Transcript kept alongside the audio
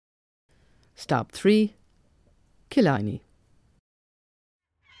Stop 3, Killiney.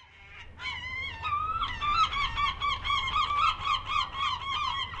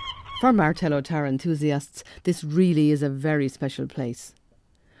 For Martello Tower enthusiasts, this really is a very special place.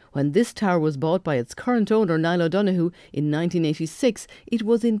 When this tower was bought by its current owner, Niall O'Donoghue, in 1986, it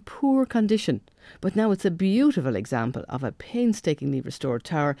was in poor condition, but now it's a beautiful example of a painstakingly restored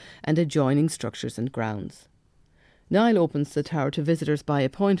tower and adjoining structures and grounds. Niall opens the tower to visitors by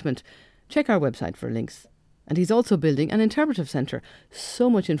appointment. Check our website for links. And he's also building an interpretive centre. So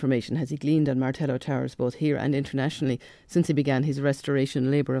much information has he gleaned on Martello Towers, both here and internationally, since he began his restoration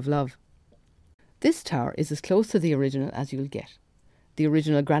labour of love. This tower is as close to the original as you'll get. The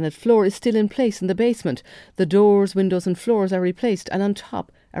original granite floor is still in place in the basement. The doors, windows and floors are replaced, and on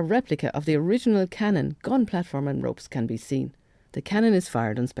top, a replica of the original cannon, gun platform and ropes can be seen. The cannon is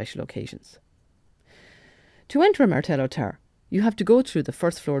fired on special occasions. To enter a Martello Tower, you have to go through the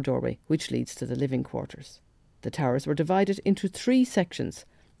first floor doorway, which leads to the living quarters. The towers were divided into 3 sections: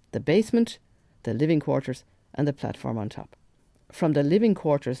 the basement, the living quarters and the platform on top. From the living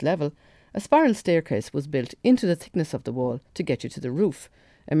quarters level, a spiral staircase was built into the thickness of the wall to get you to the roof,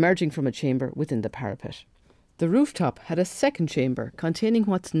 emerging from a chamber within the parapet. The rooftop had a second chamber containing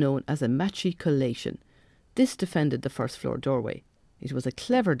what's known as a machicolation. This defended the first floor doorway. It was a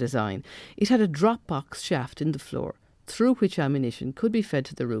clever design. It had a drop box shaft in the floor, through which ammunition could be fed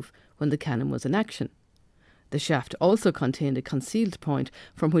to the roof when the cannon was in action. The shaft also contained a concealed point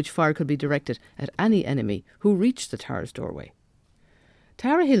from which fire could be directed at any enemy who reached the tower's doorway.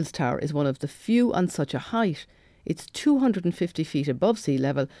 Tower Hill's tower is one of the few on such a height. It's 250 feet above sea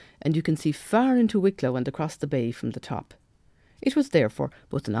level, and you can see far into Wicklow and across the bay from the top. It was therefore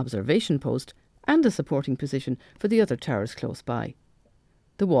both an observation post and a supporting position for the other towers close by.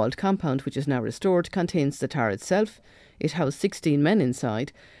 The walled compound, which is now restored, contains the tower itself. It housed 16 men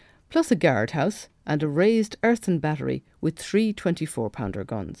inside, plus a guardhouse and a raised earthen battery with 3 24-pounder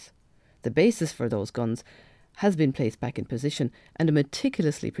guns. The basis for those guns has been placed back in position, and a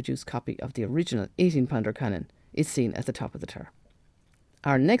meticulously produced copy of the original 18-pounder cannon is seen at the top of the tower.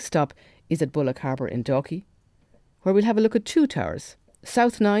 Our next stop is at Bullock Harbour in Dalkey, where we'll have a look at 2 towers,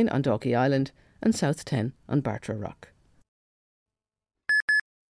 South 9 on Dalkey Island and South 10 on Bartra Rock.